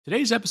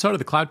Today's episode of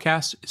the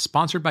Cloudcast is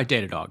sponsored by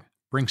Datadog.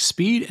 Bring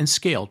speed and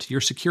scale to your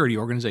security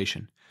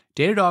organization.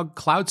 Datadog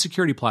Cloud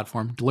Security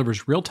Platform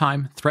delivers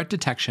real-time threat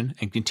detection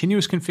and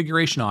continuous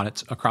configuration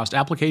audits across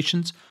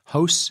applications,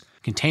 hosts,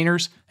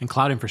 containers, and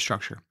cloud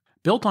infrastructure.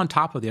 Built on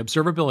top of the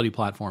observability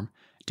platform,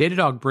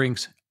 Datadog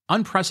brings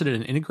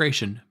unprecedented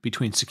integration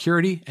between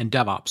security and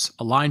DevOps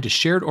aligned to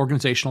shared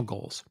organizational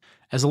goals.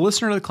 As a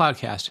listener to the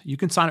Cloudcast, you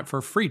can sign up for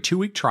a free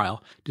 2-week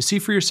trial to see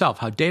for yourself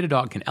how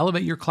Datadog can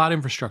elevate your cloud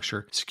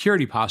infrastructure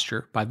security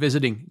posture by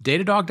visiting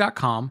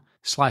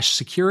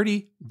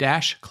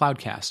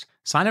datadog.com/security-cloudcast.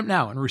 Sign up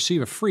now and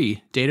receive a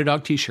free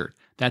Datadog t-shirt.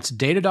 That's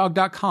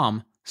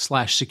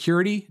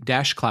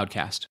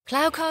datadog.com/security-cloudcast.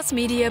 Cloudcast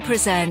Media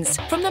presents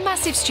from the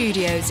massive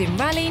studios in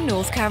Raleigh,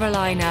 North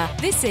Carolina.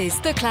 This is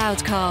the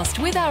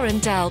Cloudcast with Aaron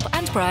Delp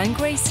and Brian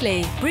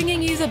Gracely,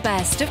 bringing you the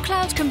best of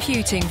cloud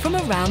computing from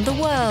around the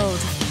world.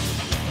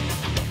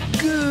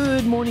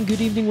 Good morning,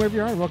 good evening, wherever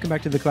you are. Welcome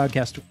back to the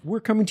Cloudcast. We're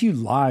coming to you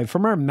live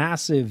from our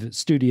massive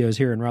studios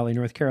here in Raleigh,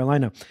 North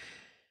Carolina.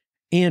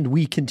 And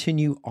we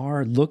continue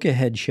our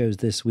look-ahead shows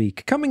this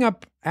week. Coming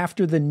up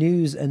after the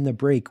news and the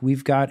break,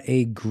 we've got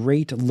a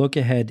great look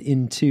ahead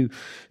into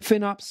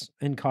FinOps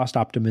and cost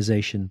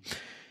optimization.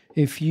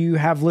 If you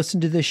have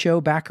listened to this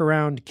show back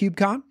around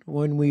KubeCon,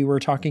 when we were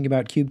talking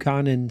about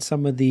KubeCon and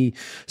some of the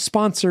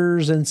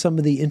sponsors and some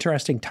of the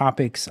interesting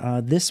topics,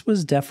 this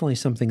was definitely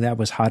something that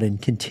was hot and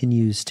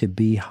continues to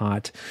be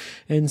hot.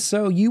 And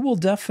so you will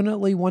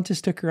definitely want to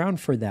stick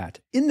around for that.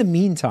 In the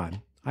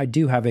meantime, I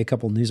do have a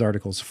couple news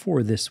articles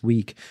for this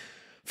week.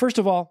 First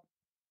of all,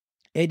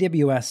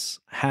 AWS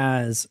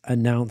has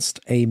announced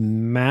a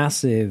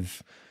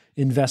massive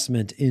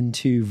investment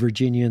into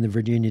Virginia and the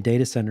Virginia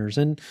data centers.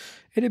 And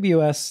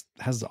AWS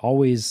has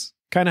always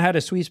kind of had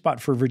a sweet spot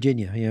for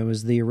Virginia. You know, it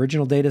was the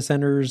original data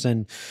centers,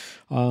 and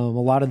a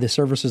lot of the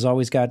services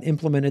always got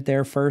implemented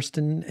there first.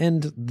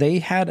 And they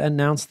had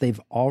announced they've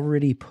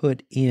already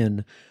put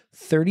in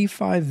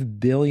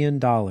 $35 billion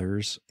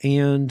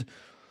and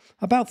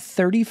about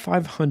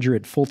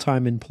 3,500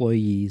 full-time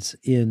employees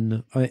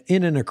in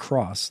and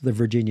across the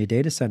Virginia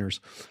data centers.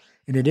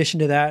 In addition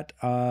to that,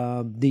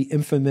 the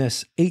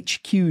infamous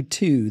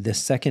HQ2, the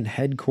second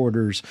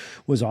headquarters,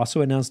 was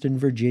also announced in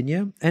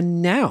Virginia.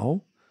 And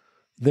now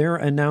they're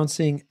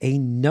announcing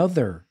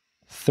another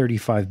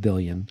 $35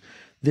 billion.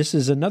 This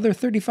is another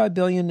 $35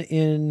 billion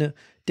in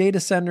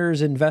data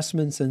centers,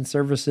 investments, and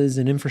services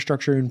and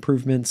infrastructure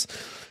improvements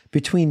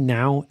between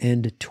now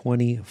and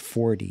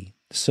 2040.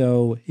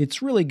 So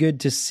it's really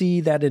good to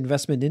see that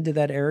investment into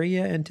that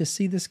area and to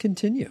see this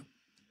continue.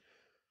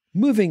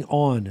 Moving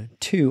on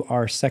to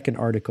our second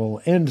article,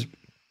 and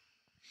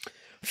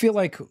I feel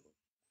like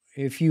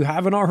if you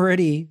haven't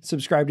already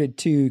subscribed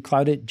to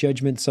Cloud at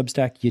Judgment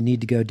Substack, you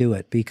need to go do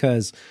it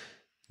because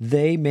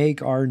they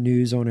make our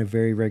news on a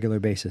very regular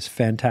basis.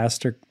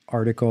 Fantastic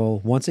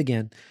article once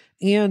again,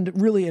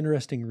 and really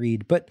interesting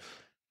read. But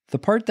the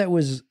part that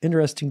was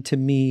interesting to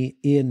me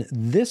in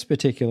this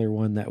particular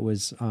one that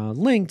was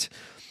linked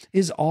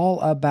is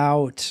all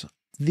about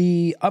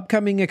the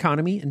upcoming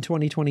economy in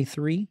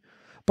 2023,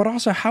 but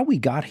also how we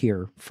got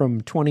here from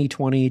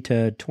 2020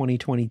 to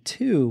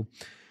 2022.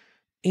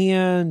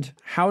 And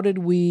how did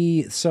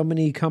so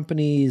many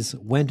companies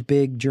went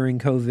big during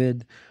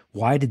COVID?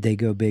 Why did they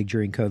go big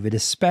during COVID,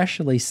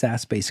 especially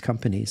SaaS-based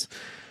companies?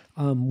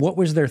 What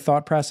was their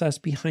thought process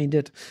behind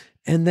it?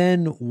 And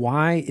then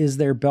why is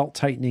there belt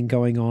tightening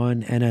going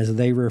on? And as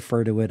they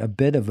refer to it, a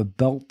bit of a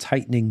belt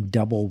tightening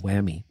double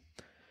whammy.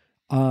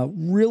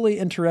 Really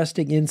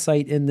interesting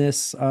insight in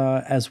this,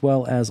 as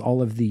well as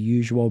all of the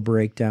usual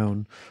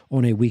breakdown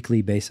on a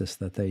weekly basis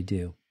that they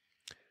do.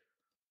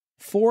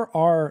 For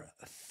our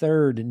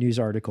third news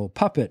article,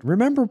 Puppet.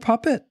 Remember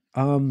Puppet?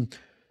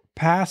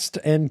 Past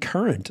and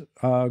current,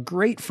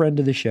 great friend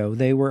of the show.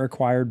 They were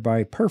acquired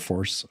by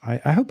Perforce.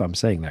 I hope I'm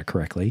saying that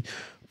correctly,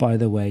 by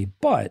the way.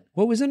 But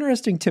what was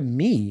interesting to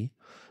me,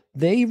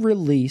 they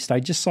released, I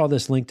just saw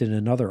this linked in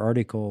another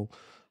article,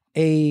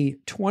 a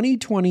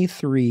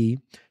 2023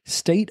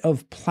 State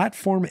of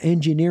Platform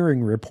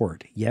Engineering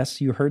Report.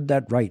 Yes, you heard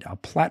that right. A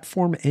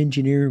Platform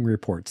Engineering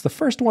Report. It's the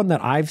first one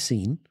that I've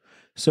seen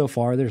so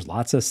far. There's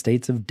lots of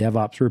states of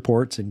DevOps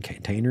reports and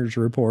containers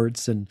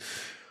reports and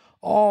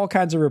all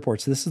kinds of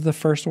reports. This is the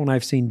first one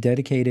I've seen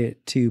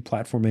dedicated to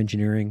platform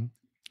engineering.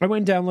 I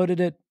went and downloaded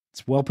it.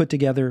 It's well put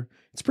together.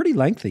 It's pretty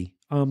lengthy.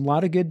 A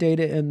lot of good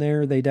data in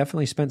there. They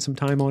definitely spent some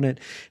time on it.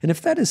 And if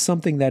that is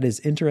something that is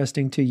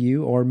interesting to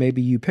you, or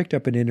maybe you picked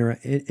up an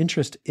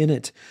interest in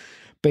it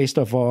based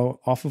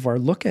off of our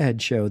Look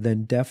Ahead show,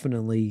 then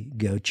definitely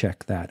go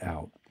check that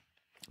out.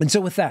 And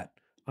so with that,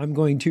 I'm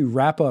going to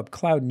wrap up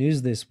Cloud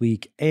News this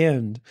week.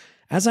 And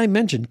as I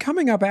mentioned,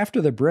 coming up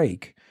after the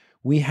break,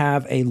 we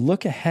have a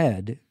look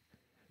ahead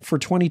for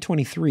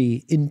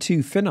 2023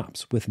 into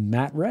FinOps with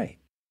Matt Ray.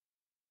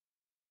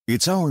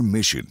 It's our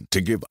mission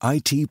to give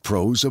IT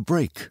pros a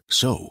break.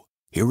 So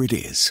here it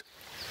is.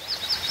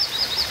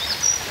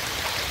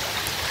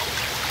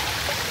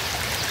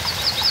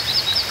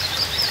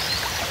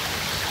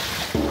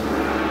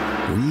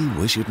 We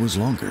wish it was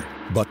longer.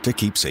 But to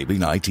keep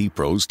saving IT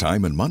pros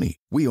time and money,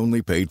 we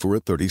only paid for a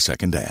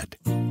 30-second ad.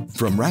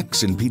 From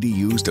racks and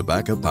PDUs to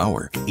backup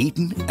power,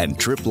 Eaton and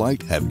Trip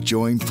Light have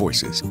joined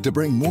forces to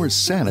bring more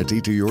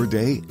sanity to your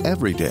day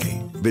every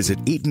day. Visit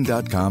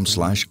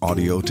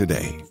eaton.com/audio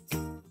today.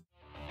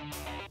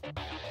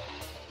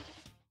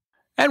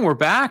 And we're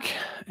back.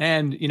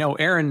 And,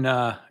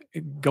 Aaron,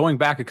 going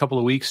back a couple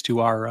of weeks to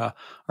our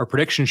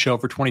prediction show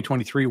for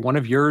 2023, one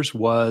of yours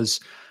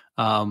was,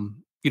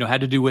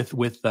 had to do with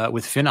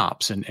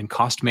FinOps and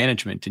cost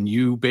management. And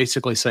you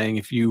basically saying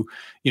if you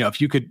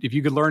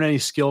could learn any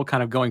skill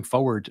kind of going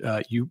forward,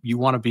 you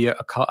want to be a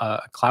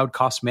cloud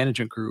cost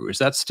management guru. Is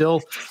that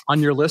still on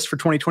your list for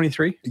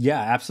 2023?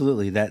 Yeah,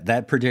 absolutely.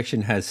 That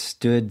prediction has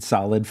stood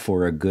solid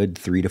for a good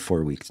 3 to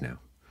 4 weeks now.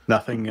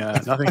 Nothing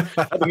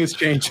has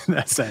changed in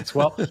that sense.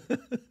 Well,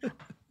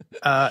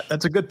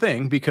 that's a good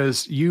thing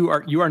because you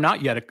are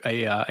not yet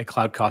a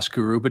cloud cost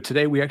guru. But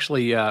today we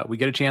actually we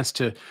get a chance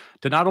to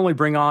not only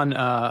bring on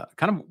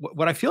kind of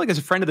what I feel like is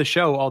a friend of the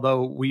show,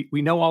 although we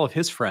know all of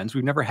his friends.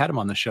 We've never had him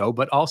on the show,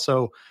 but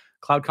also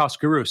cloud cost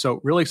guru. So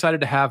really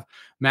excited to have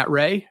Matt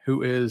Ray,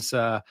 who is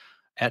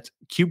at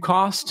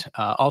CubeCost,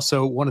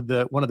 also one of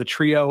the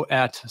trio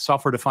at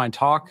Software Defined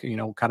Talk,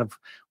 kind of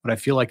what I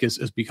feel like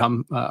has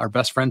become our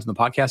best friends in the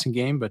podcasting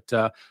game.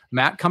 But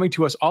Matt coming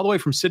to us all the way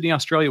from Sydney,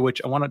 Australia,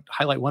 which I want to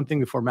highlight one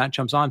thing before Matt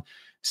jumps on.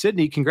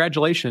 Sydney,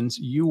 congratulations.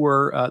 You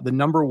were the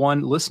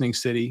 #1 listening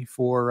city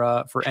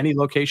for any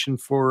location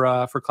for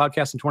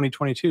Cloudcast in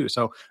 2022.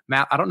 So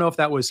Matt, I don't know if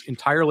that was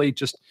entirely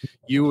just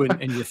you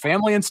and your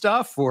family and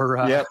stuff, or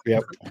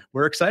Yep.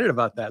 We're excited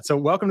about that. So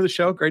welcome to the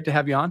show. Great to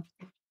have you on.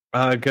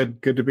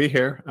 Good to be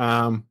here.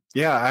 I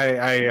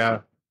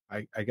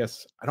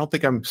guess I don't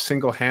think I'm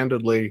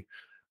single-handedly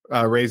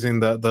raising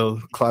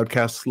the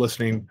Cloudcast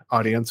listening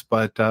audience,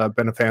 but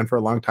been a fan for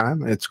a long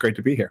time. It's great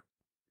to be here.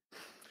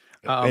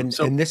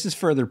 And this is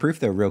further proof,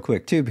 though, real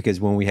quick too, because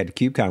when we had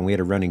CubeCon, we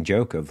had a running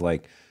joke of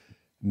like,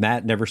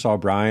 Matt never saw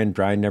Brian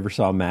never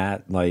saw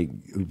Matt. Like,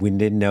 we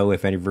didn't know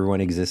if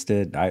everyone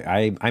existed.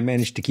 I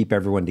managed to keep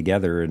everyone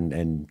together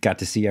and got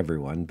to see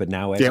everyone, but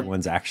now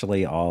everyone's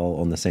actually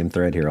all on the same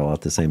thread here all at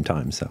the same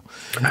time. So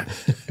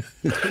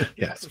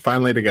yes,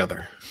 finally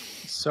together.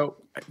 So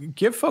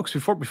give folks,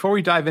 before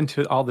we dive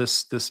into all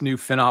this new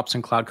FinOps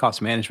and cloud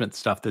cost management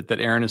stuff that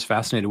Aaron is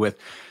fascinated with,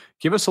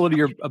 give us a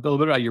little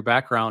bit about your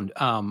background.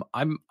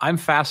 I'm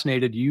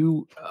fascinated.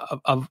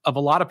 Of a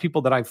lot of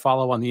people that I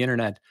follow on the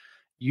internet,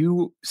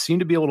 you seem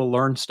to be able to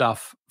learn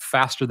stuff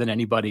faster than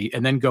anybody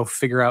and then go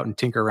figure out and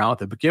tinker around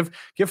with it. But give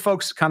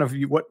folks kind of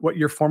what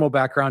your formal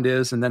background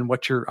is and then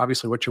what you're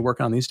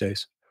working on these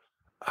days.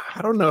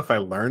 I don't know if I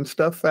learn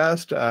stuff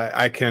fast.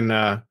 I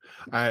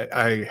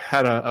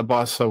had a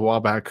boss a while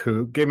back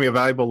who gave me a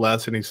valuable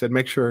lesson. He said,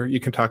 make sure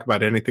you can talk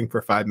about anything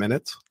for 5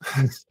 minutes.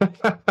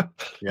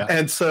 Yeah.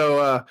 And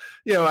so,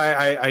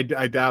 I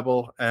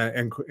dabble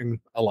in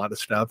a lot of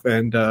stuff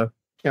and,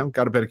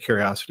 got a bit of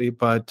curiosity,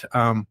 but,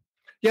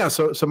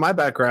 so my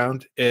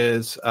background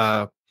is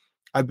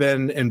I've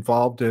been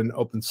involved in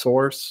open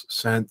source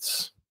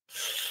since,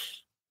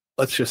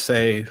 let's just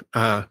say,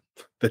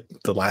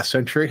 the last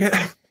century,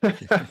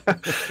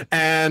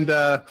 and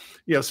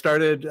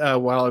started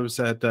while I was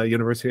at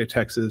University of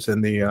Texas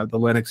in the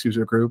Linux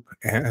user group,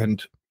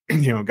 and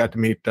got to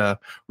meet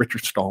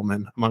Richard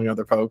Stallman among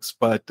other folks,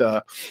 but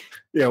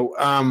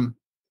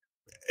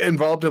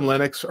involved in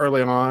Linux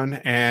early on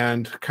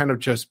and kind of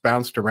just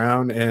bounced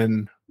around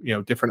in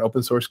different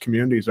open source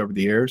communities over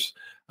the years.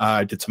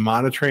 I did some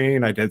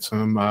monitoring, I did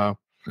some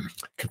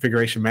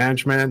configuration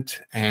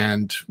management,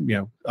 and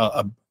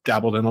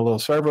dabbled in a little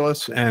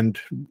serverless, and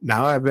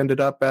now I've ended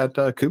up at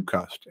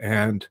CubeCost.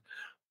 And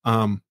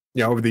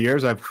over the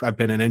years, I've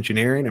been in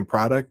engineering and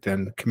product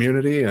and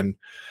community, and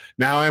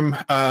now I'm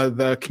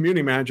the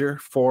community manager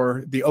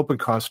for the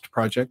OpenCost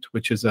project,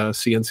 which is a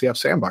CNCF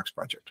sandbox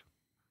project.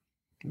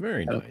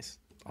 Very nice.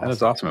 That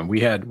is awesome. And we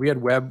had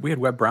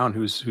Webb Brown,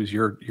 who's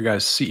your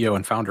guys' CEO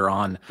and founder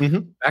on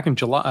back in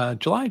June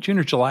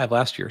or July of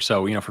last year.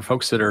 So for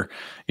folks that are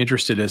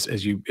interested,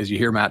 as you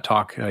hear Matt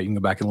talk, you can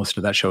go back and listen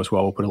to that show as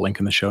well. We'll put a link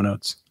in the show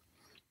notes.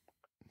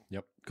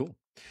 Yep, cool.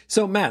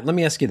 So Matt, let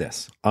me ask you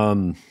this.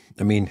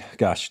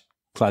 Gosh,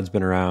 cloud's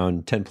been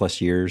around 10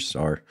 plus years,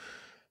 or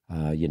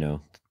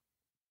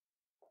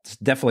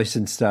definitely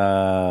since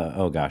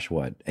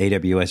AWS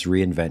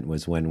reInvent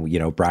was when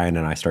Brian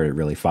and I started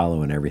really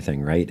following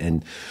everything, right?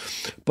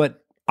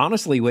 But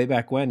honestly, way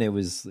back when it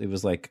was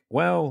like,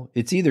 well,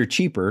 it's either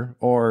cheaper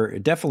or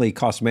definitely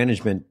cost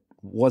management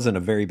wasn't a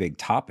very big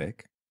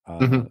topic,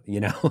 but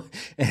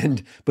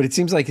it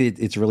seems like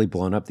it's really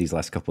blown up these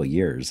last couple of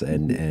years.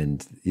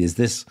 And is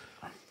this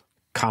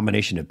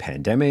combination of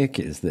pandemic?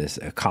 Is this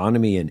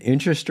economy and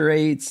interest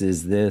rates?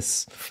 Is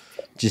this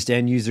just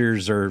end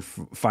users are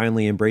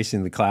finally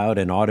embracing the cloud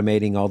and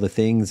automating all the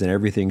things and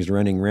everything's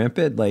running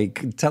rampant?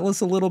 Like, tell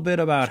us a little bit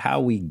about how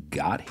we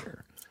got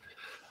here.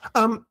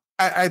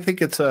 I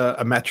think it's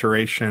a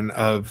maturation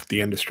of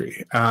the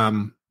industry.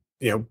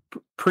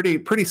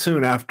 Pretty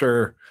soon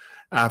after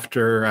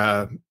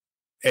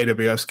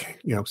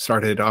AWS,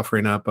 started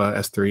offering up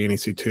S3 and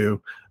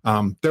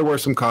EC2. There were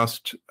some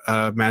cost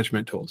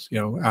management tools.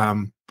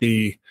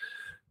 The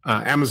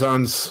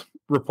Amazon's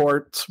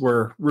reports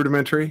were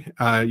rudimentary.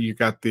 You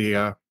got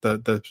the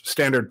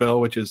standard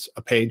bill, which is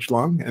a page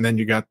long, and then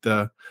you got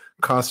the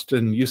cost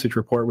and usage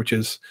report, which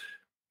is,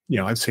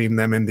 I've seen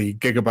them in the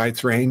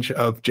gigabytes range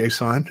of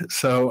JSON.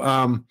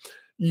 So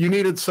you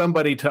needed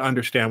somebody to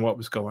understand what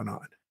was going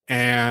on,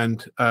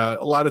 and a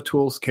lot of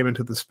tools came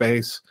into the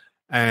space,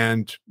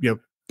 and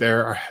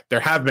there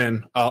have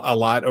been a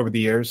lot over the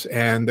years,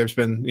 and there's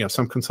been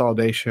some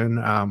consolidation,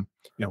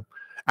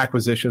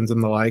 acquisitions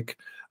and the like.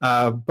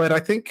 But I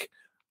think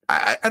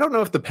I don't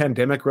know if the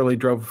pandemic really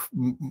drove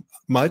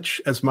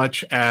much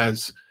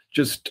as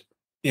just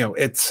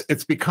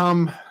it's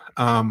become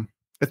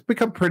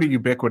pretty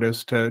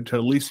ubiquitous to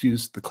at least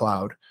use the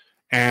cloud,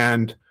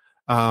 and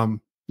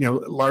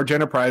large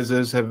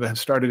enterprises have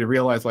started to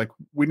realize, like,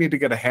 we need to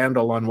get a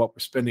handle on what we're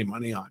spending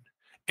money on.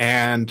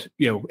 And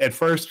at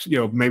first,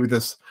 maybe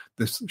this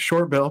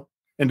short bill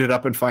ended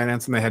up in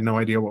finance and they had no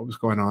idea what was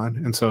going on,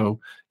 and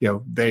so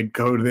they'd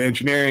go to the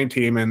engineering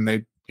team and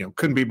they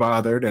couldn't be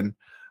bothered, and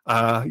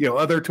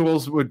other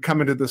tools would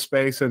come into the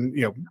space, and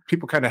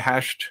people kind of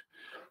hashed.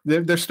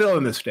 They're still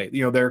in this state.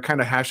 They're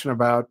kind of hashing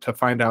about to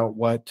find out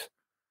what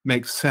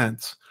makes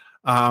sense.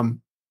 And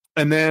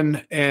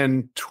then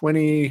in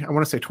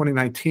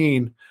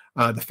 2019,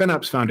 the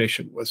FinOps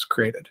Foundation was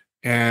created,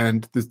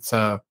 and it's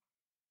a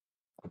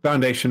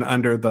foundation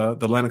under the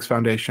Linux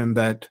Foundation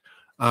that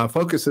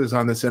focuses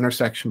on this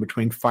intersection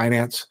between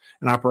finance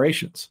and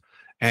operations.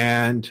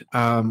 And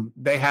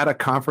they had a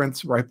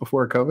conference right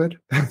before COVID,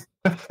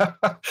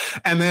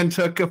 and then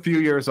took a few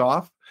years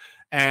off.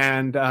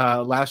 And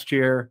last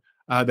year,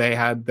 they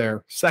had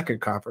their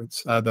second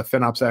conference, the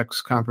FinOps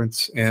X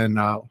conference in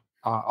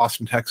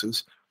Austin,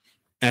 Texas.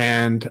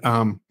 And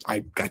I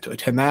got to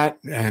attend that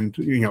and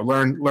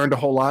learned a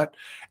whole lot.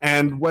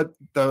 And what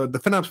the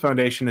FinOps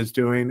Foundation is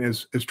doing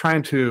is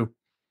trying to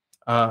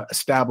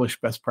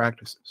establish best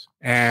practices.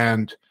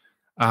 And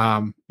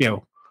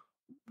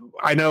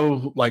I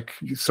know, like,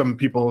 some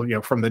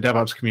people from the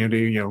DevOps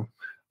community,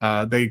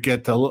 they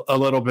get a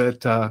little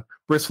bit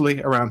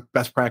bristly around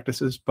best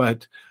practices,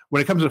 but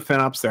when it comes to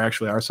FinOps, there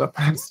actually are some.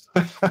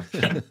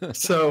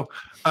 So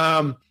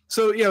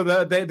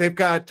they've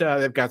got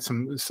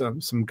some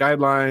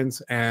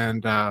guidelines,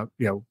 and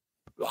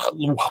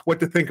what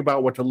to think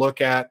about, what to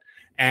look at,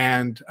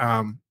 and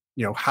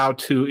how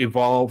to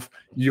evolve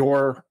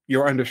your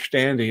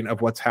understanding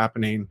of what's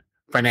happening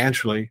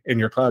financially in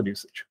your cloud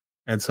usage.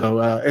 And so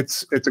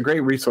it's a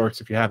great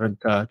resource if you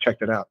haven't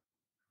checked it out.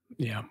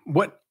 Yeah.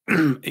 What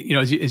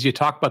as you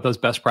talk about those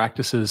best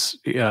practices,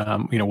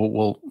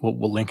 we'll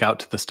link out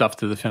to the stuff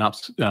that the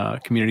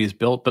FinOps community has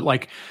built. But,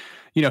 like,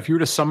 if you were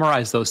to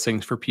summarize those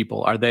things for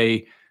people, are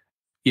they,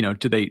 do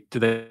they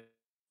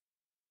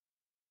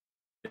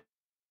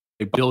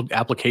build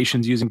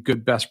applications using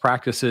good best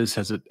practices?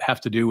 Does it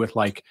have to do with,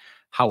 like,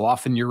 how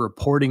often you're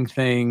reporting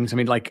things? I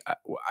mean, like,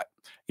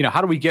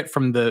 how do we get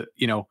from the,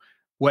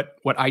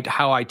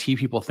 how IT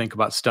people think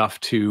about stuff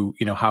to,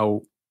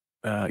 how,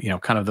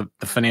 kind of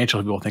the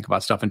financial people think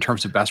about stuff in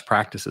terms of best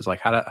practices?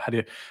 Like, how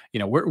do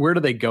where do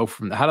they go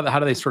from that? How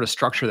do they sort of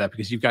structure that?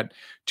 Because you've got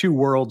two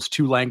worlds,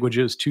 two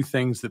languages, two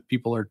things that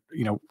people are,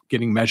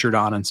 getting measured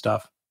on and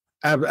stuff.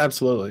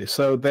 Absolutely.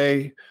 So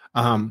they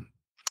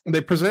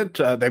present,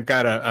 they've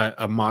got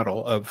a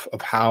model of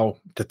how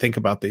to think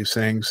about these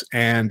things,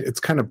 and it's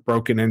kind of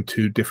broken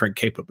into different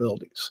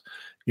capabilities.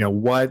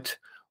 What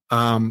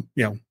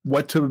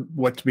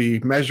to be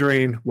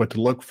measuring, what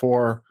to look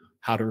for,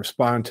 how to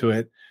respond to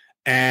it.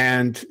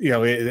 And,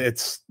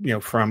 it's,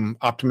 from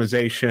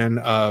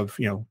optimization of,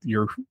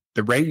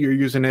 the rate you're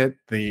using it,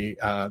 the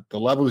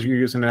levels you're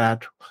using it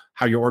at,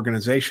 how your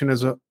organization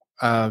is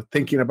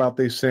thinking about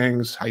these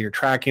things, how you're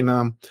tracking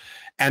them.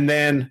 And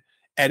then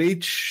at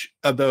each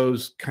of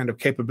those kind of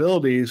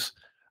capabilities,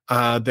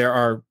 there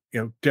are,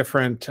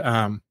 different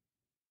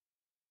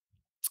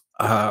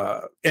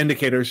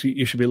indicators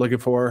you should be looking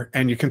for,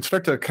 and you can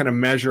start to kind of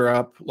measure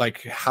up,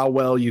 like, how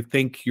well you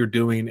think you're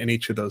doing in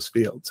each of those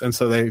fields. And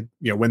so they,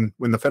 when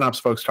the FinOps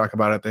folks talk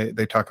about it,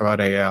 they talk about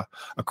a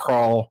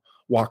crawl,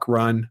 walk,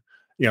 run,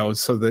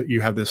 so that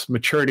you have this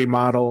maturity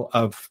model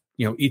of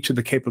each of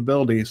the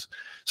capabilities,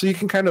 so you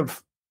can kind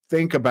of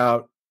think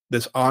about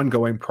this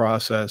ongoing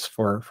process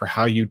for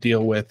how you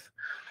deal with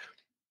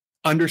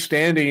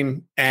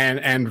understanding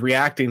and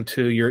reacting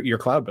to your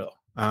cloud bill,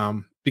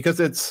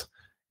 because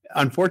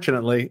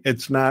unfortunately,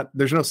 there's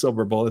no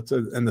silver bullets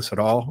in this at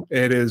all.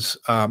 It's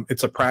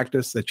a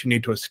practice that you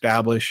need to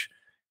establish.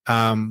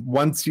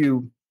 Once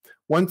you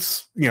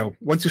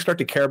start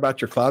to care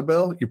about your cloud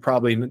bill, you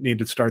probably need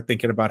to start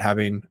thinking about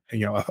having, a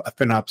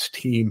FinOps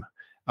team,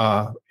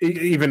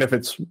 even if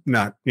it's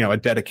not, a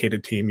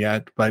dedicated team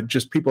yet, but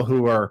just people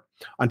who are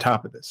on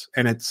top of this.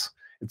 And it's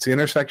the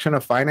intersection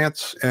of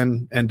finance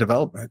and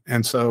development.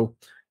 And so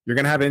you're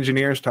going to have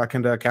engineers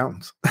talking to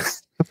accountants.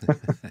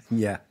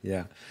 Yeah.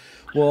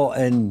 Well,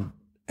 and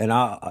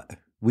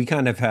we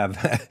kind of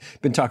have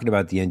been talking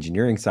about the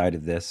engineering side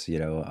of this,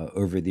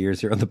 over the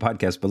years here on the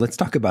podcast, but let's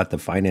talk about the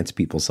finance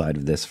people side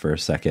of this for a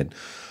second.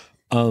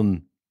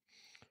 And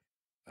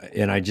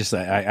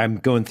I'm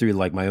going through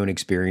like my own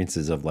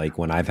experiences of like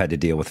when I've had to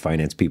deal with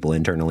finance people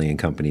internally in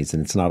companies,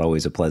 and it's not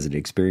always a pleasant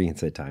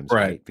experience at times,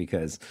 right?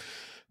 Because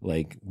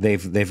like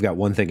they've got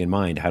one thing in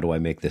mind: how do I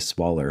make this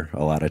smaller?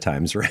 A lot of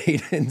times,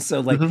 right? And so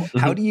like,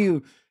 how do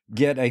you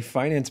get a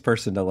finance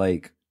person to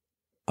like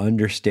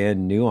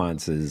understand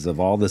nuances of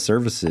all the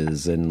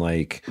services and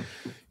like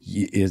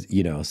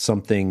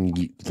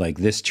something like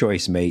this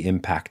choice may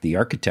impact the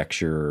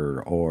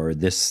architecture, or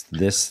this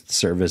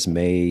service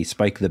may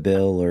spike the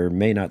bill or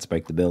may not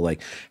spike the bill?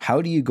 Like,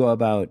 how do you go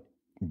about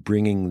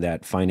bringing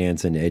that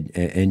finance and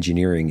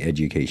engineering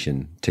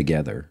education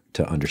together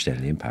to understand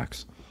the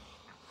impacts?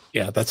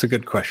 Yeah, that's a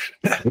good question.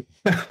 So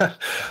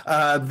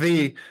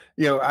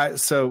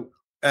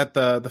at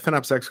the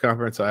FinOps X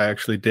conference, I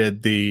actually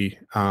did the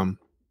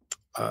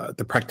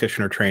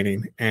practitioner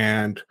training,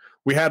 and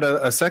we had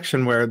a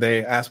section where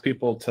they asked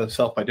people to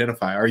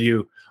self-identify. Are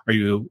you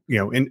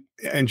in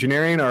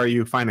engineering, or are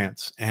you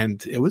finance?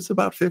 And it was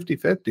about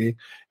 50-50.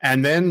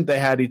 And then they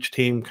had each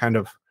team kind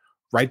of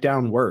write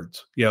down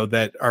words,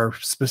 that are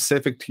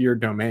specific to your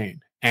domain.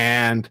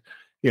 And,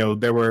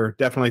 there were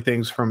definitely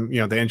things from,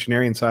 the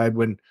engineering side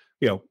when,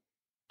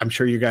 I'm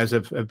sure you guys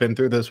have been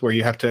through this, where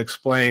you have to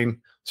explain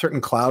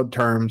certain cloud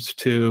terms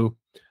to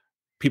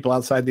people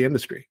outside the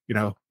industry.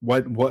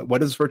 What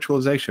is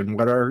virtualization?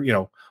 What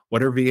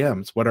are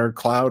VMs? What are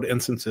cloud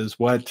instances?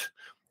 What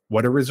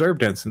are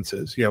reserved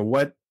instances?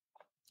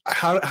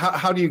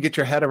 How do you get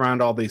your head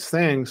around all these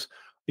things?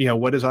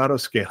 What is auto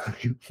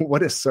scaling?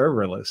 What is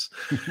serverless?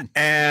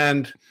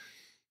 And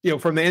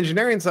from the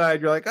engineering side,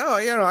 you're like, oh,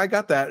 I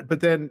got that.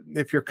 But then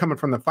if you're coming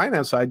from the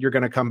finance side, you're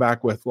going to come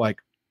back with like,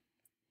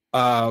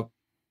 do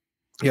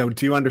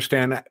you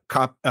understand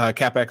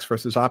CapEx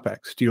versus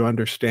OpEx? Do you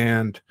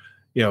understand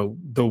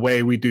the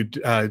way we do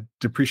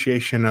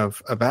depreciation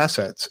of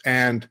assets?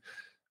 And,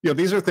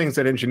 these are things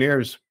that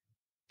engineers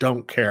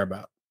don't care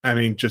about. I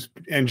mean, just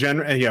in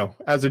general,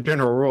 as a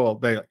general rule,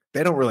 they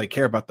don't really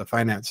care about the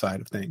finance side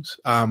of things.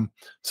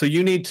 So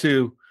you need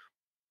to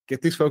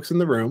get these folks in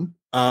the room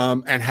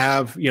and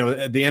have,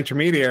 the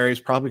intermediary is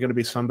probably going to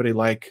be somebody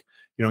like,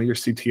 your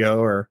CTO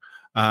or,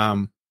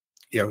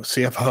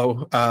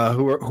 CFO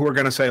who are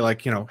going to say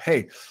like,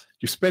 hey,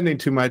 you're spending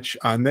too much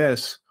on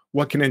this.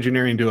 What can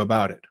engineering do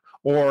about it?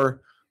 Or,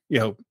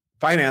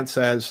 finance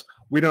says,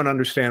 we don't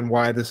understand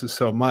why this is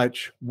so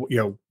much.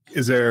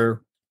 Is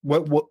there,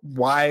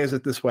 why is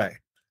it this way?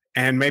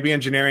 And maybe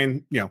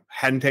engineering,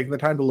 hadn't taken the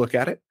time to look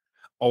at it,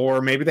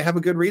 or maybe they have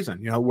a good reason.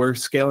 We're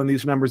scaling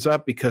these numbers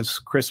up because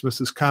Christmas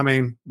is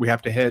coming. We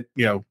have to hit,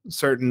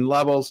 certain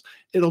levels.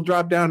 It'll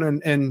drop down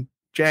in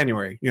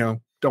January,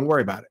 don't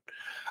worry about it.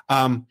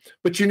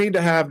 But you need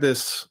to have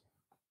this,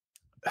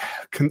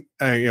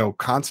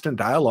 constant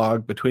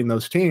dialogue between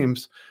those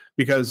teams,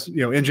 because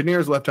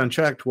engineers left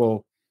unchecked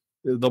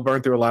they'll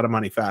burn through a lot of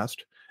money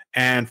fast,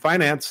 and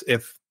finance,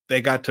 if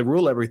they got to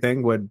rule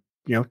everything, would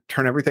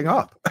turn everything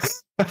off.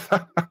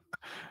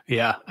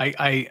 Yeah,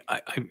 I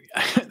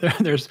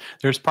there's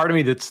part of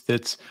me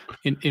that's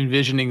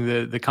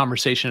envisioning the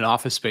conversation at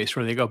Office Space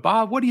where they go,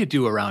 Bob, what do you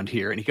do around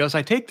here? And he goes,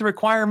 I take the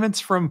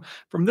requirements from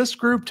this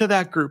group to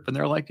that group, and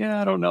they're like,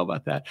 yeah, I don't know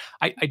about that.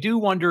 I do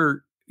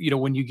wonder,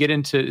 when you get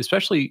into,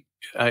 especially,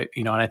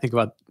 and I think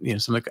about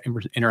some of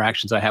the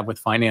interactions I have with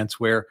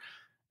finance where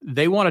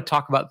they want to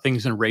talk about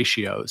things in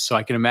ratios. So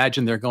I can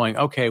imagine they're going,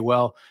 okay,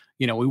 well,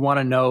 we want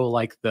to know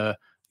like the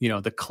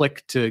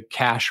click to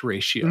cash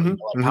ratio,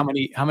 how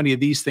many of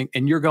these things,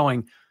 and you're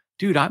going,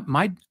 dude,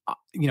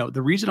 the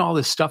reason all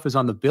this stuff is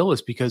on the bill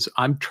is because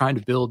I'm trying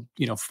to build,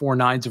 4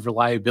 nines of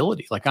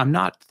reliability. Like, I'm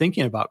not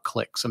thinking about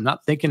clicks. I'm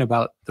not thinking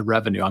about the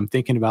revenue. I'm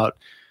thinking about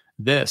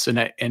this.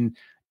 And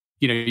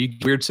you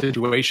get weird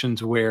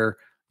situations where,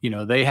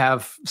 they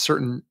have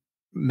certain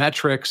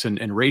metrics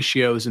and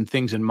ratios and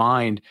things in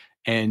mind.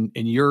 And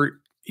you're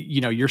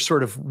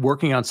sort of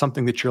working on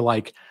something that you're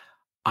like,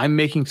 I'm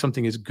making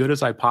something as good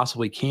as I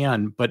possibly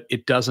can, but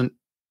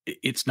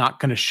it's not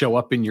going to show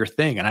up in your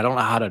thing. And I don't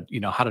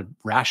know how to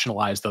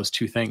rationalize those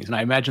two things. And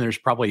I imagine there's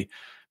probably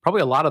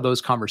a lot of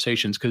those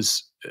conversations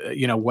because,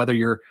 whether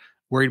you're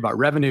worried about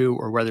revenue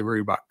or whether you're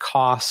worried about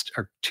cost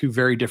are two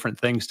very different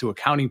things to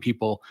accounting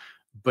people.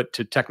 But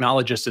to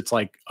technologists, it's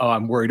like, oh,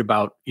 I'm worried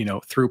about,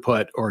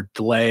 throughput or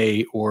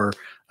delay or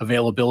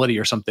availability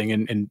or something.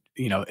 And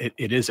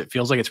it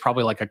feels like it's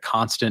probably like a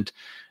constant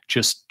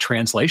just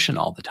translation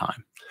all the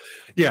time.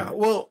 Yeah.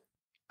 Well,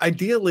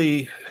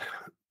 ideally,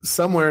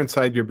 somewhere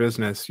inside your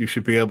business, you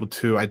should be able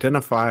to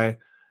identify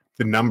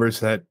the numbers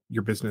that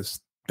your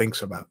business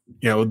thinks about.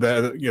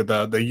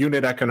 The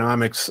unit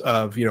economics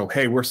of,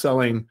 hey, we're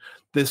selling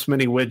this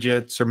many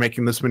widgets or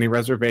making this many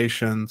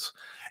reservations.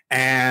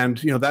 And,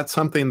 that's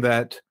something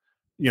that,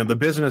 the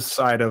business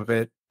side of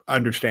it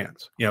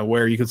understands,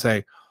 where you can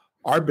say,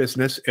 our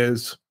business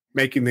is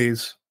making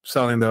these,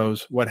 selling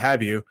those, what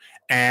have you.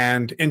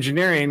 And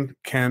engineering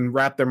can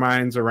wrap their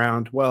minds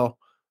around, well,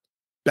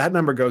 that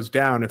number goes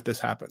down if this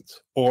happens,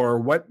 or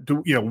what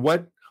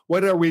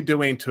are we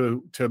doing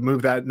to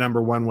move that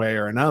number one way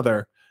or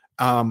another?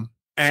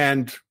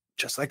 And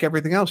just like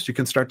everything else, you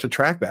can start to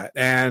track that.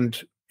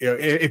 And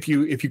if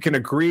you can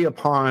agree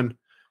upon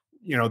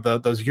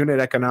those unit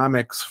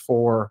economics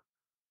for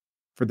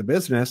the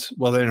business,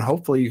 well, then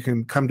hopefully you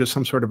can come to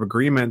some sort of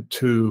agreement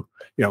to,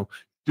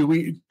 do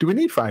we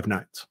need 5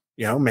 nines?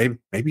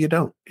 Maybe you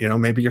don't.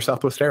 Maybe you're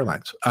Southwest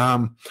Airlines.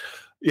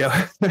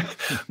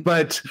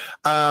 But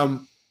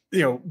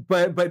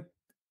but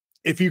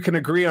if you can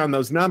agree on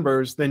those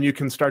numbers, then you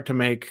can start to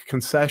make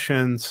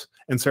concessions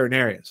in certain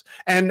areas.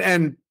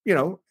 And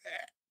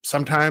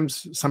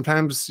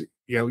sometimes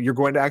you're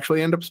going to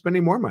actually end up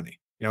spending more money.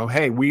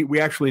 Hey, we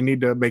actually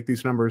need to make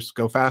these numbers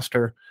go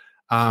faster.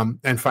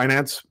 And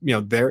finance,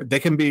 they're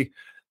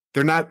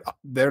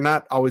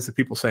not always the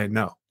people saying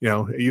no.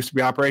 It used to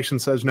be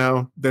operations says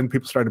no, then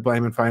people started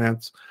blaming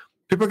finance.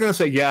 People are going to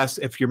say yes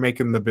if you're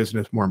making the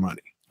business more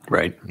money.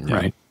 Right. Yeah.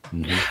 Right.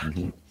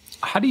 Mm-hmm.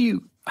 How do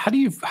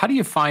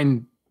you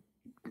find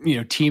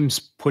teams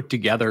put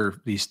together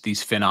these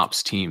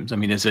FinOps teams? I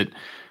mean, is it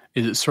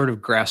sort of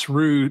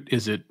grassroots?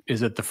 Is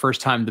it the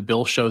first time the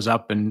bill shows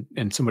up and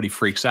somebody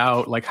freaks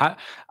out? Like how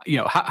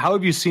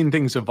have you seen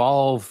things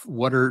evolve?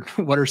 What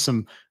are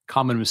some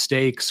common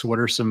mistakes? What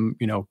are some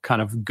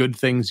kind of good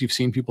things you've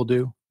seen people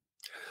do?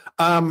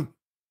 I've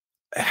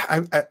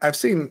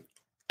seen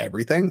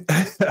everything.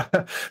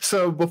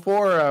 So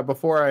before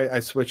I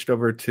switched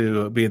over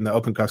to being the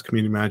OpenCost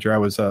community manager, I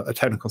was a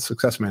technical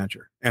success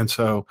manager, and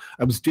so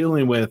I was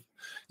dealing with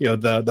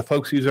the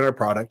folks using our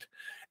product,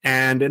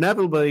 and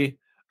inevitably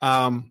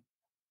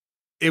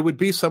it would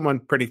be someone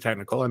pretty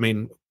technical. I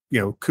mean,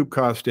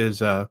 KubeCost is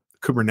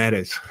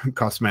Kubernetes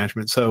cost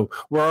management, so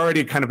we're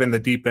already kind of in the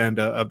deep end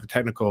of the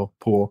technical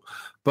pool.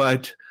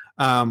 But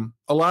a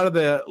lot of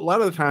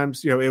the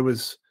times, it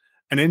was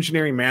an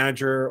engineering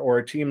manager or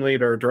a team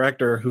lead or a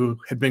director who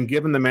had been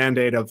given the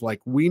mandate of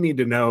like, we need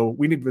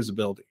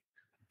visibility.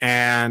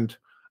 And,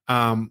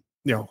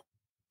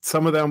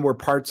 some of them were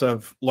parts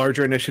of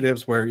larger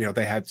initiatives where,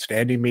 they had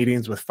standing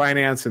meetings with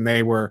finance and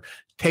they were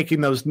taking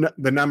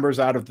the numbers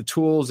out of the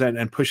tools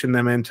and pushing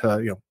them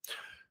into,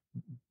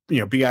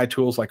 BI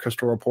tools like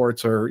Crystal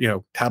Reports or,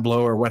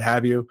 Tableau or what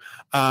have you.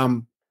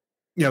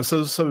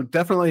 So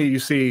definitely you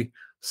see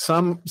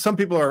some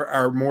people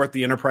are more at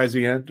the enterprise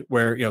end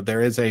where,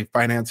 there is a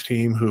finance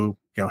team who,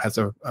 has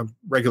a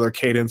regular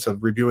cadence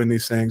of reviewing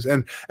these things.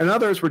 And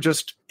others were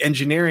just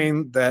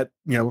engineering that,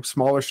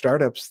 smaller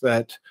startups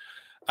that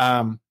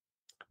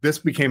this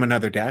became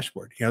another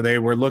dashboard. They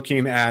were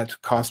looking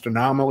at cost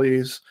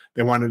anomalies.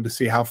 They wanted to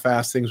see how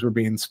fast things were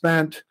being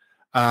spent.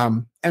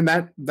 And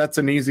that's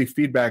an easy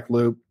feedback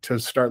loop to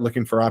start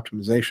looking for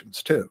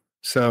optimizations too.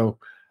 So,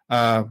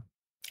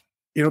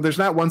 there's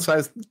not one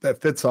size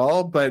that fits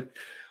all, but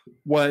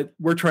what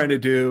we're trying to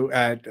do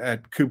at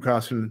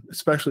KubeCost, and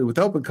especially with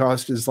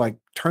OpenCost, is like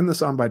turn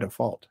this on by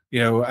default.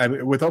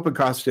 With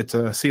OpenCost, it's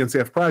a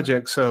CNCF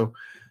project. So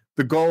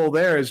the goal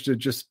there is to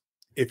just,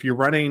 if you're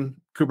running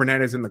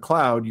Kubernetes in the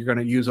cloud, you're going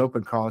to use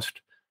OpenCost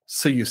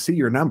so you see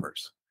your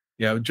numbers,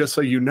 just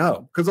so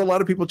because a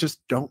lot of people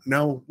just don't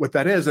know what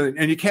that is.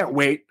 And you can't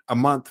wait a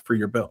month for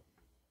your bill.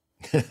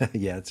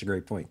 Yeah, that's a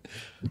great point.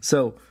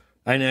 So,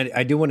 and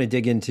I do want to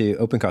dig into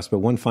OpenCost, but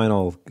one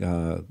final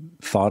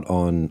thought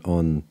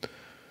on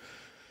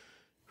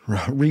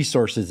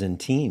resources and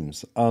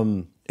teams.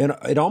 And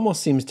it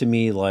almost seems to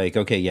me like,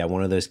 okay, yeah,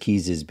 one of those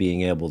keys is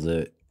being able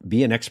to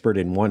be an expert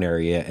in one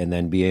area and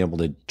then being able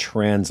to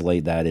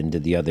translate that into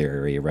the other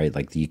area, right?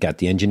 Like you got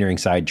the engineering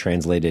side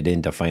translated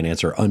into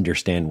finance or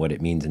understand what it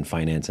means in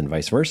finance and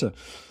vice versa.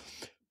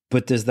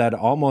 But does that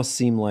almost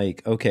seem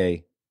like,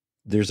 okay,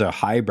 there's a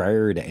high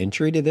barrier to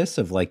entry to this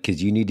of like,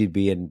 because you need to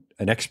be an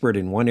expert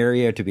in one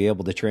area to be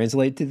able to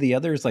translate to the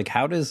others? Like,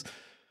 how does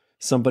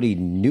somebody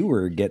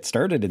newer get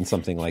started in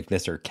something like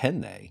this, or can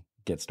they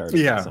get started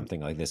in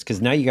something like this?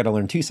 Because now you got to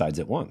learn two sides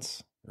at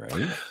once,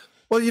 right?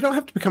 Well, you don't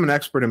have to become an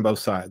expert in both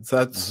sides.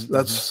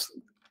 That's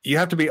you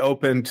have to be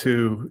open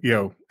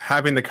to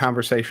having the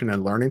conversation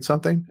and learning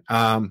something.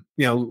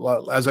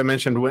 As I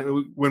mentioned,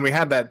 when we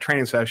had that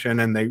training session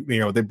and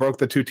they broke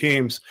the two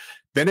teams,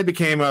 then it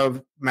became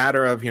a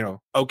matter of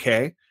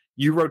okay,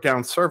 you wrote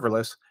down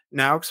serverless,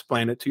 now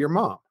explain it to your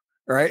mom,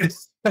 right?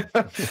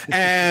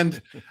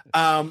 And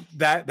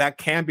that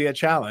can be a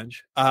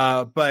challenge.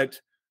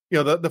 But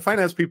the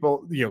finance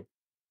people,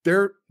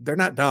 they're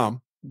not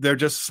dumb. They're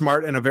just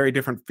smart in a very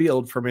different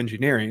field from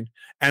engineering.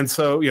 And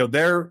so,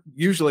 they're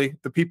usually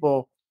the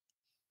people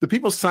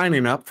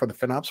signing up for the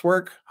FinOps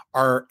work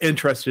are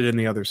interested in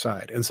the other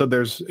side. And so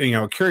there's,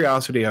 a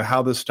curiosity of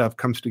how this stuff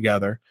comes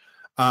together.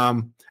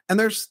 And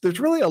there's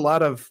really a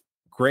lot of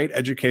great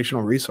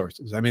educational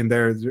resources. I mean,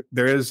 there is,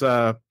 there's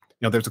a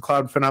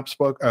Cloud FinOps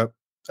book. I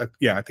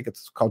think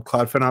it's called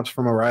Cloud FinOps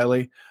from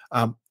O'Reilly.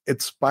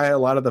 It's by a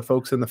lot of the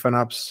folks in the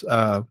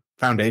FinOps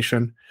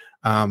Foundation.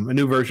 A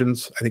new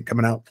version's, I think,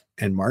 coming out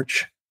in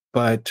March,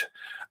 but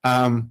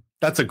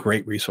that's a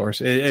great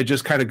resource. It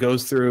just kind of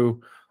goes through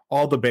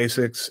all the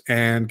basics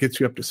and gets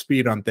you up to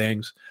speed on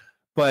things.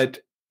 but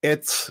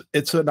it's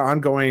an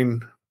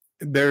ongoing.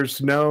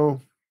 There's no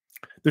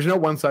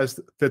one size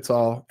fits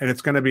all, and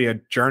it's going to be a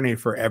journey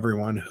for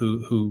everyone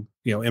who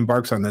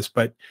embarks on this.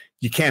 But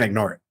you can't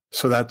ignore it.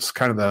 So that's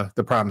kind of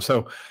the problem.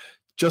 So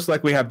just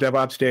like we have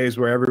DevOps days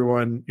where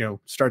everyone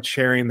starts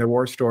sharing their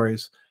war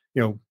stories,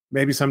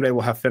 maybe someday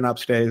we'll have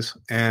FinOps days,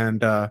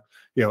 and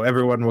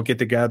everyone will get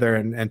together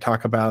and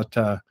talk about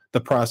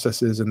the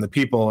processes and the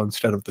people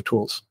instead of the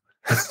tools.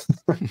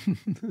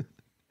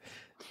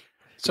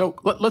 So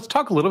let's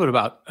talk a little bit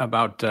about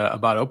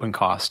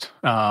OpenCost.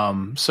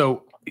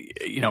 So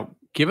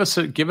give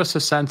us a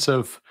sense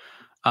of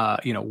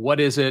what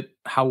is it,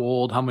 how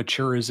old, how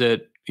mature is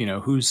it,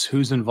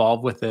 who's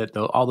involved with it,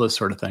 all those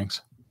sort of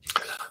things.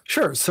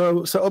 Sure.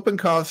 So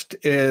OpenCost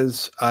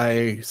is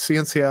a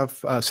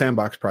CNCF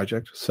sandbox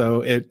project.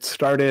 So it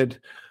started.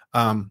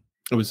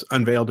 It was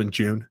unveiled in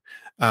June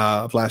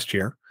of last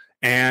year,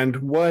 and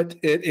what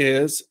it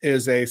is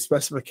a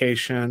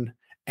specification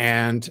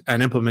and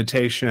an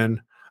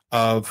implementation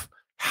of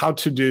how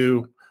to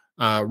do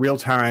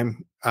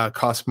real-time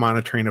cost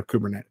monitoring of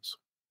Kubernetes.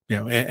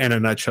 In a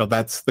nutshell,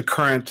 that's the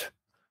current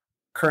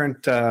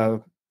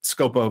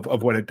scope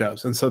of what it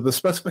does. And so the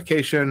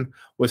specification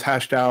was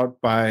hashed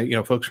out by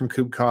folks from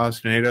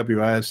KubeCost and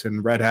AWS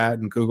and Red Hat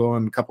and Google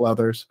and a couple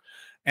others,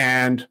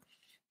 and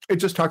it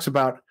just talks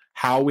about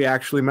how we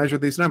actually measure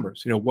these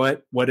numbers.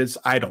 What is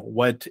idle?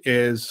 What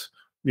is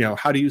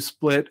how do you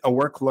split a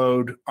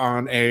workload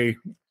on an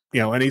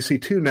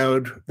EC2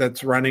 node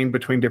that's running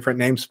between different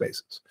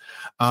namespaces?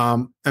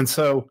 And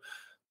so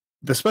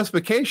the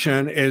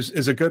specification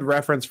is a good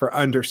reference for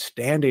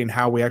understanding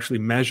how we actually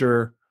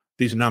measure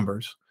these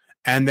numbers.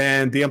 And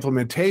then the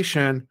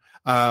implementation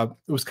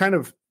was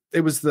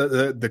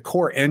the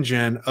core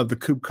engine of the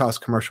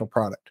KubeCost commercial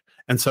product.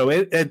 And so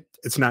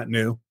it's not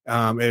new.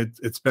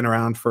 It's been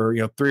around for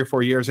 3 or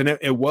 4 years, and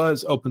it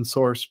was open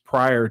source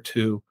prior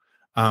to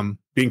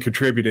being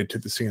contributed to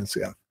the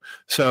CNCF.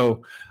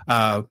 So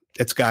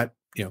it's got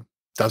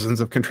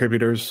dozens of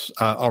contributors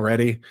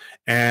already,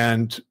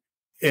 and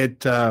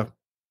it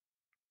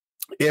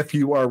if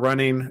you are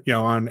running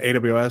on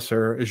AWS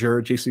or Azure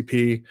or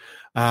GCP,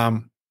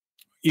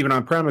 even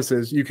on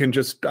premises, you can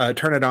just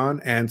turn it on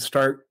and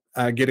start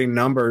getting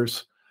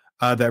numbers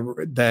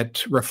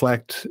that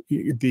reflect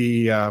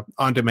the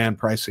on-demand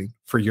pricing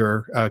for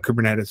your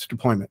Kubernetes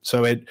deployment.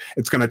 So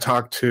it's going to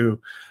talk to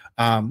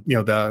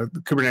the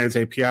Kubernetes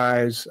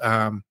APIs,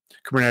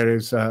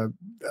 Kubernetes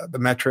the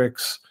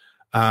metrics.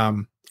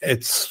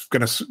 It's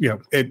going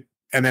to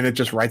and then it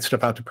just writes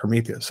stuff out to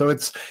Prometheus. So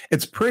it's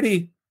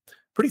pretty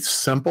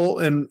simple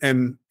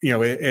in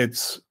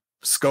its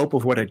scope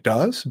of what it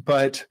does,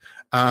 but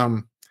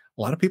a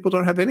lot of people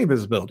don't have any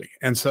visibility.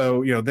 And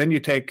so then you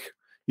take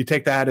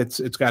that,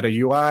 it's got a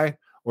UI,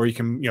 or you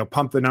can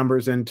pump the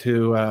numbers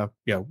into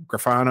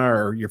Grafana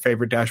or your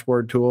favorite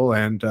dashboard tool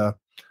and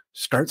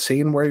start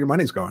seeing where your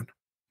money's going.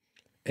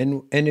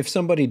 And if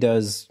somebody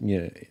does,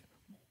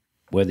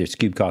 whether it's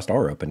KubeCost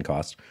or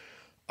OpenCost,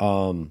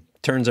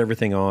 turns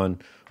everything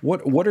on,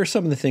 what are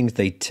some of the things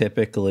they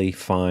typically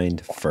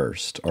find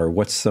first, or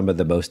what's some of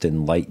the most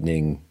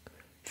enlightening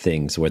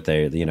things? What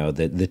they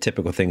the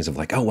typical things of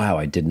like, oh wow,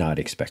 I did not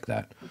expect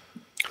that.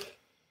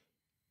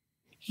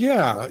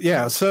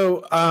 Yeah.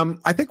 So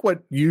I think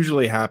what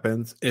usually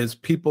happens is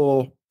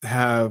people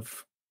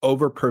have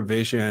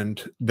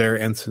over-provisioned their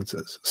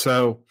instances.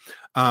 So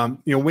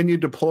when you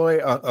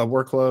deploy a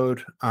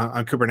workload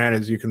on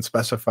Kubernetes, you can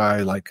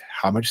specify like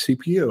how much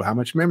CPU, how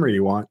much memory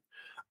you want,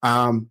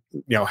 how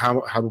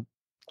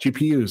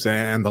GPUs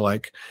and the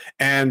like.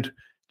 And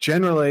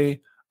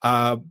generally,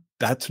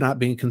 that's not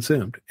being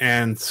consumed.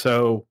 And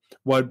so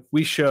what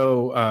we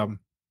show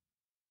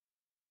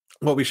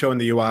in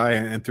the UI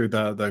and through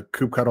the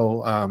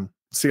kubectl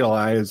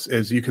CLI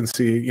is you can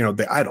see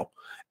the idle,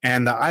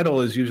 and the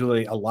idle is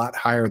usually a lot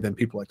higher than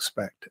people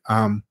expect.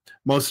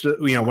 Most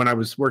when I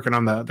was working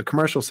on the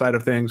commercial side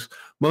of things,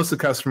 most of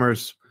the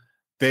customers,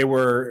 they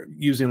were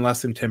using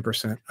less than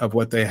 10% of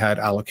what they had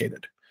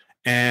allocated,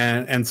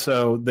 and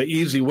so the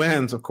easy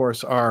wins, of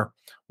course, are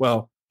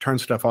turn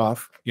stuff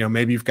off.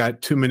 Maybe you've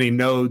got too many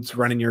nodes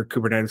running your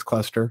Kubernetes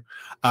cluster,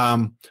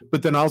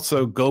 but then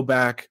also go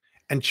back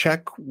and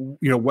check,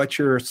 what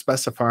you're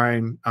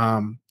specifying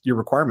your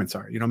requirements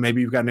are.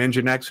 Maybe you've got an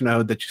Nginx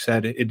node that you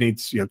said it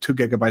needs 2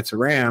 gigabytes of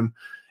RAM,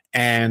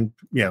 and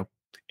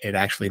it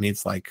actually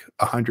needs like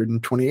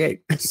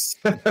 128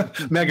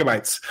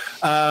 megabytes.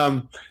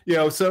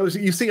 So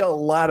you see a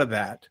lot of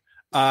that.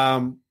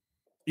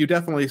 You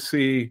definitely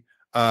see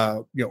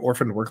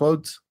orphaned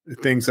workloads,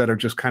 things that are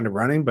just kind of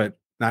running but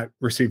not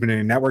receiving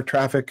any network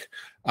traffic.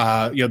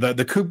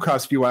 The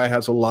KubeCost UI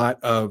has a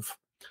lot of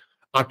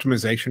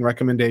optimization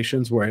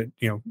recommendations where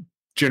it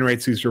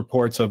generates these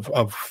reports of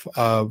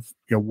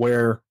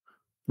where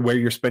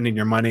you're spending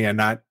your money and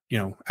not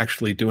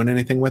actually doing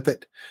anything with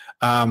it.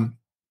 But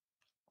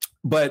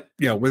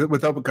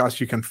with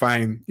OpenCost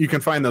you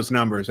can find those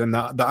numbers, and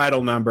the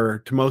idle number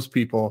to most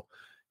people,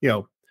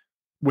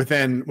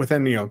 within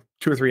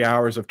 2 or 3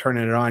 hours of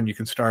turning it on, you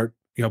can start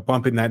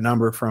bumping that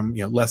number from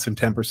less than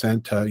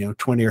 10% to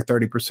 20 or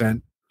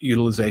 30%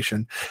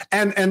 utilization.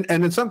 And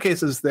in some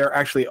cases there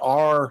actually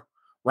are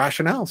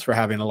rationales for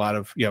having a lot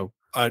of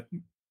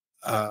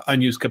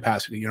unused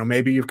capacity.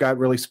 Maybe you've got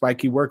really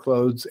spiky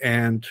workloads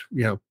and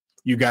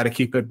you got to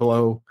keep it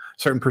below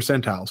certain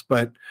percentiles.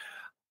 But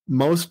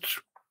most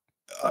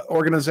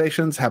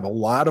organizations have a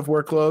lot of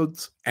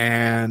workloads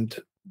and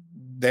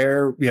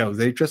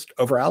they just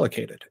over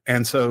allocated,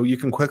 and so you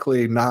can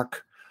quickly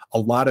knock a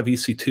lot of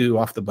EC2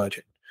 off the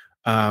budget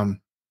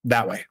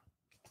that way.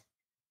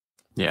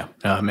 Yeah,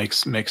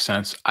 makes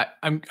sense.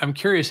 I'm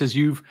curious, as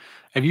you've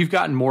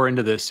gotten more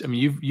into this. I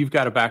mean, you've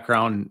got a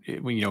background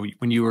when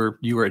you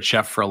were at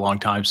Chef for a long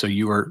time, so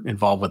you were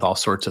involved with all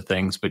sorts of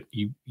things, but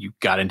you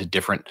got into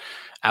different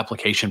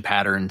application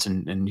patterns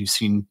and you've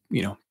seen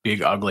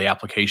big ugly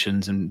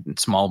applications and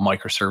small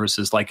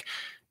microservices. Like,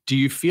 do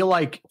you feel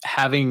like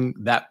having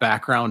that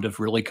background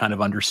of really kind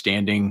of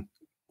understanding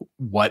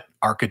what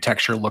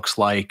architecture looks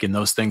like and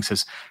those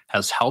things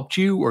has helped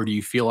you, or do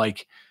you feel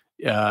like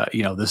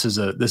this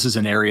is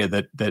an area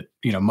that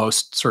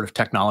most sort of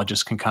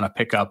technologists can kind of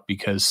pick up,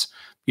 because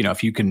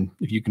if you can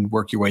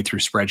work your way through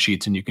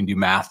spreadsheets and you can do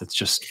math, it's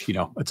just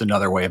it's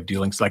another way of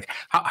doing. So like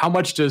how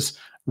much does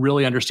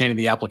really understanding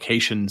the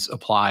applications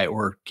apply,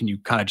 or can you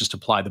kind of just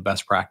apply the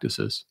best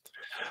practices?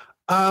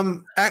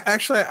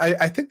 Actually,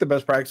 I think the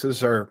best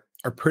practices are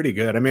pretty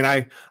good. I mean,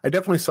 I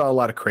definitely saw a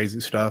lot of crazy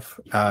stuff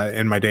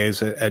in my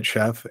days at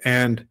Chef,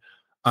 and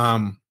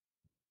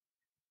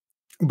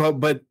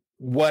but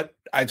what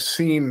I've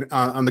seen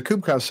on the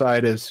KubeCost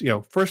side is,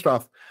 first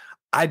off,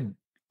 I'd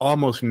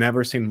almost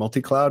never seen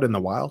multi-cloud in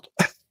the wild.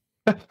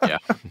 Yeah.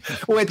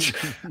 Which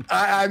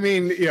I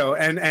mean,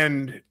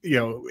 and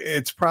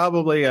it's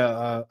probably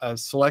a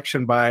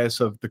selection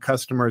bias of the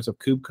customers of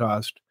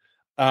KubeCost.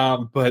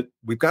 But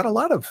we've got a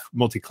lot of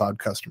multi-cloud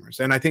customers,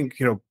 and I think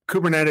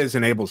Kubernetes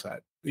enables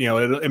that.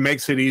 It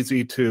makes it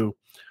easy to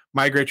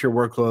migrate your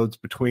workloads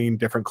between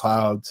different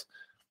clouds,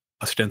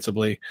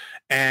 ostensibly,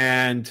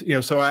 and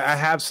so I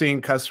have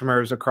seen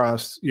customers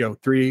across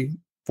 3,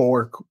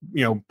 4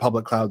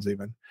 public clouds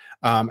even,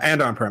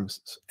 and on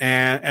premises,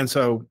 and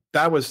so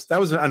that was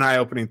an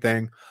eye-opening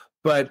thing.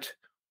 But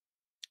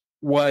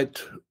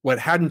what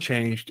hadn't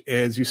changed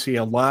is you see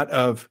a lot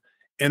of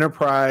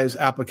enterprise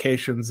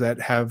applications that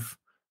have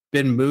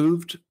been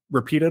moved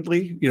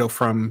repeatedly,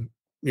 from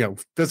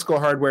physical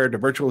hardware to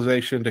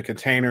virtualization to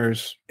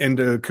containers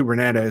into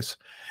Kubernetes,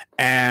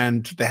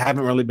 and they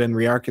haven't really been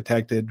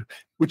re-architected.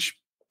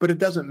 But it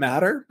doesn't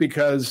matter,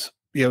 because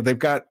they've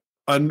got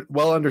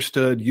well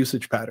understood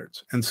usage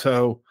patterns, and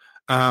so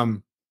a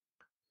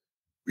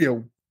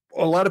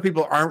lot of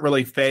people aren't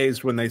really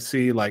fazed when they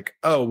see like,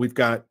 oh, we've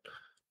got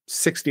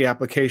 60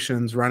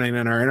 applications running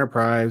in our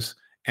enterprise,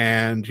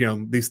 and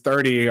these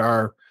 30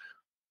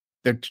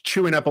 they're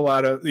chewing up a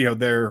lot of,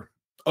 they're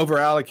over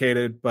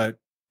allocated, but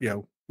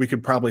we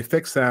could probably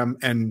fix them,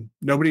 and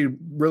nobody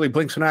really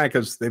blinks an eye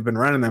because they've been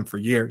running them for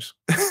years.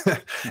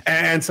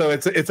 And so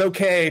it's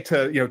okay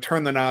to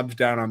turn the knobs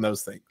down on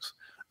those things,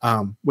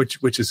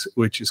 which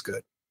is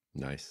good.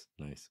 Nice.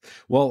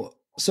 Well,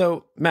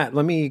 so Matt,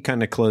 let me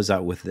kind of close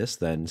out with this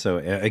then. So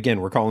again,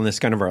 we're calling this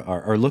kind of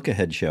our look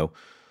ahead show.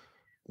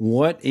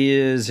 What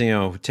is,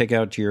 take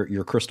out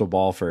your crystal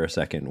ball for a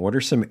second. What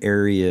are some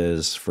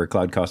areas for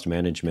cloud cost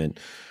management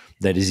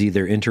that is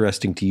either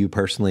interesting to you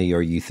personally,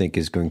 or you think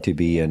is going to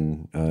be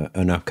an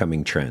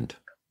upcoming trend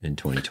in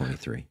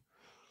 2023?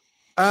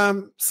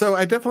 So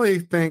I definitely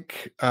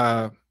think,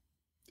 I'm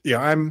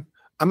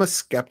a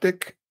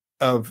skeptic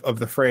of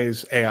the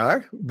phrase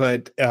AI,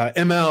 but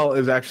ML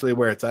is actually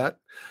where it's at.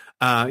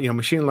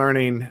 Machine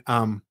learning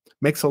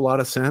makes a lot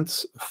of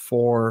sense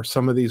for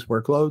some of these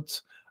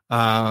workloads.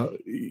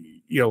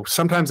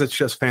 Sometimes it's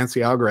just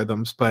fancy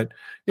algorithms, but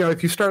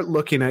if you start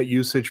looking at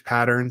usage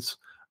patterns,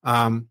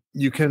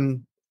 you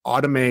can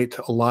automate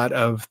a lot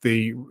of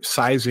the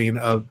sizing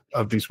of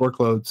these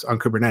workloads on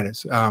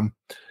Kubernetes.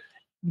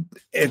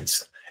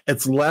 It's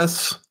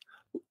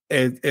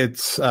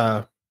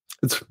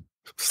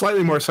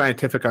slightly more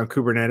scientific on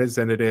Kubernetes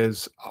than it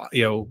is,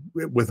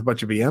 with a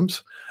bunch of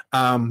VMs,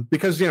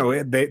 because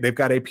they've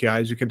got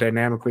APIs. You can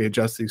dynamically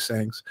adjust these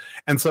things,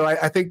 and so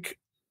I think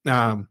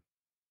that's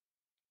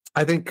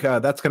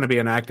going to be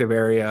an active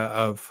area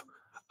of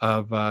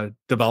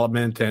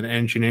development and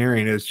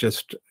engineering, is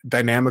just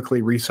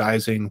dynamically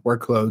resizing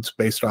workloads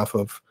based off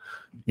of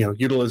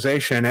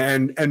utilization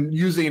and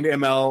using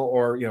ML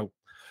or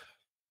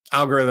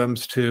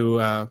algorithms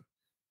to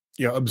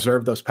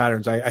observe those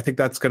patterns. I think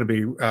that's going to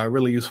be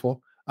really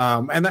useful,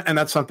 and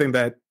that's something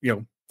that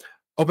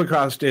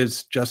OpenCost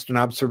is just an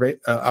a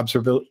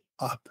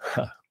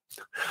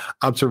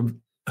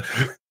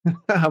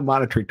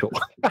monitoring tool.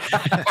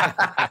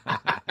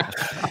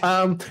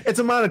 It's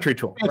a monitoring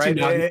tool, right?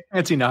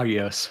 Fancy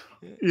Nagios.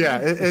 Yeah,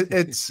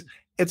 it's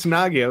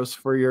Nagios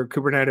for your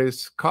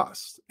Kubernetes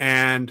costs,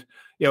 and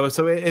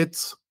so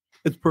it's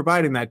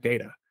providing that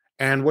data,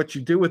 and what you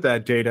do with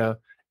that data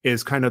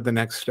is kind of the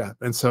next step.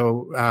 And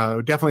so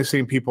definitely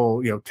seeing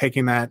people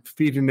taking that,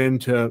 feeding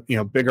into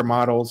bigger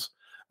models,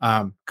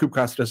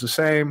 KubeCost does the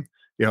same.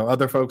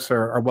 Other folks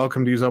are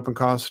welcome to use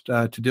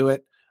OpenCost to do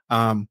it.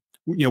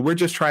 We're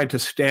just trying to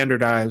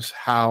standardize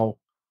how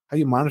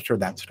you monitor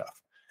that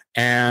stuff.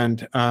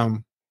 And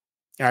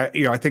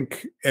I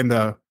think in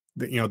the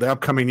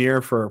upcoming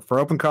year for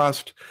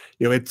OpenCost,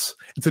 it's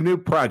a new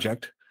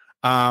project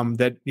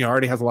that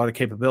already has a lot of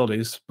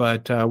capabilities,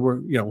 but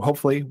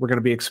hopefully we're going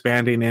to be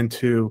expanding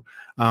into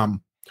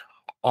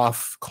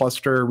off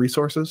cluster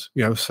resources.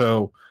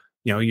 So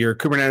your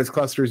Kubernetes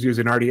cluster is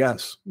using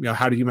RDS.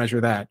 How do you measure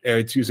that?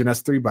 It's using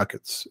S3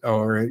 buckets,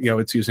 or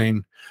it's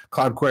using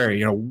Cloud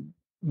Query.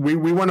 We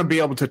want to be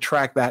able to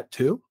track that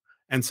too.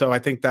 And so I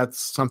think that's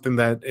something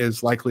that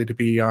is likely to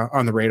be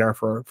on the radar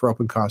for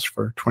OpenCost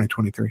for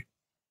 2023.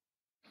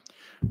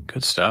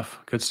 Good stuff.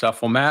 Good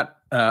stuff. Well, Matt,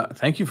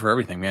 thank you for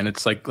everything, man.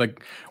 It's like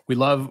we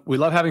love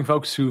having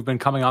folks who've been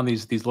coming on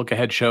these look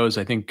ahead shows.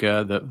 I think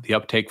the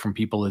uptake from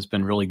people has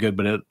been really good,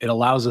 but it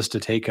allows us to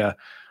take a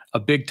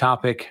big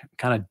topic,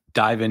 kind of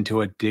dive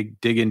into it, dig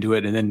into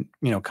it, and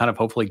then kind of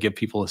hopefully give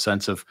people a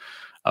sense of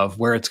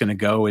where it's going to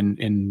go in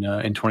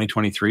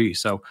 2023.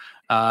 So,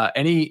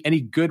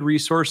 any good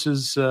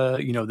resources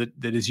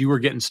that as you were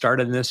getting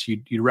started in this,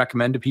 you'd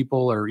recommend to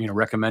people, or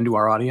recommend to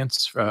our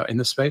audience in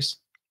this space?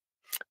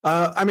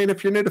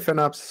 If you're new to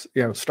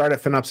FinOps, start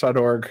at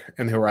FinOps.org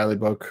and the O'Reilly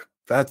book.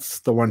 That's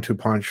the 1-2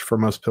 punch for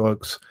most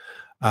folks.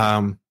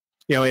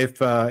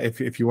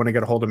 If you want to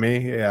get a hold of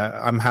me,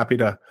 I'm happy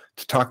to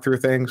talk through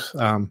things.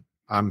 I'm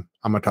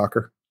a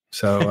talker,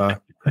 so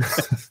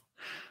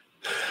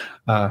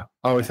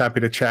always happy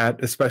to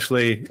chat,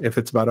 especially if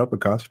it's about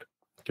OpenCost.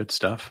 Good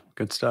stuff.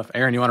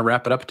 Aaron, you want to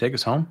wrap it up and take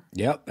us home?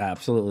 Yep,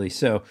 absolutely.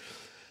 So,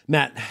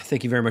 Matt,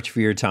 thank you very much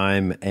for your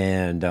time.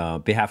 And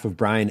on behalf of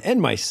Brian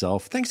and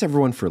myself, thanks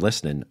everyone for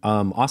listening.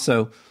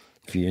 Also,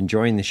 if you're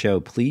enjoying the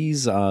show,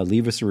 please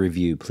leave us a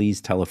review.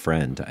 Please tell a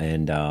friend.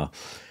 And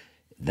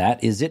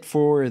that is it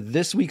for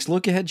this week's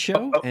Look Ahead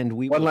show. And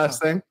one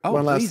last thing.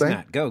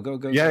 Matt, go.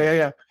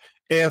 Yeah.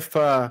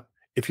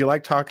 If you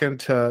like talking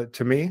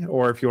to me,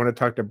 or if you want to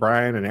talk to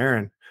Brian and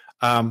Aaron,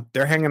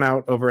 they're hanging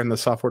out over in the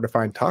Software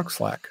Defined Talk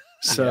Slack.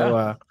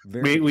 So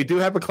we do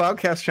have a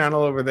Cloudcast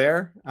channel over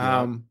there.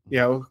 Come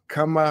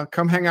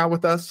hang out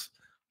with us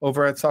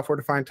over at Software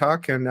Defined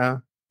Talk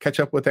and catch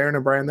up with Aaron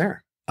and Brian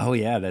there. Oh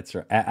yeah, that's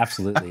right.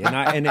 Absolutely.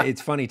 And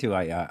it's funny too.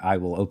 I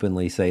will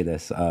openly say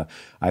this.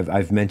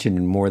 I've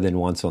mentioned more than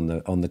once on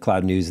the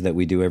Cloud News that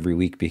we do every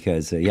week,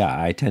 because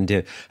I tend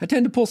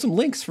to pull some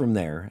links from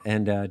there,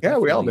 and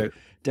we all do.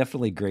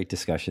 Definitely great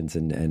discussions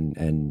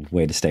and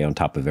way to stay on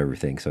top of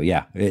everything. So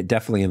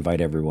definitely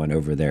invite everyone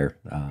over there.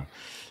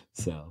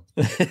 So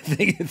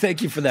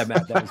thank you for that,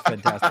 Matt. That was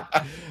fantastic.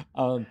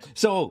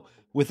 So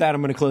with that,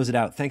 I'm going to close it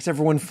out. Thanks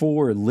everyone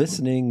for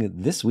listening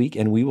this week,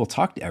 and we will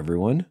talk to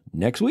everyone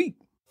next week.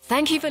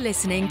 Thank you for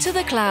listening to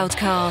the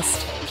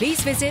Cloudcast.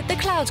 Please visit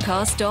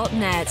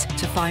thecloudcast.net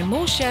to find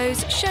more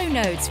shows, show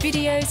notes,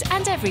 videos,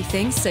 and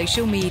everything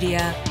social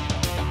media.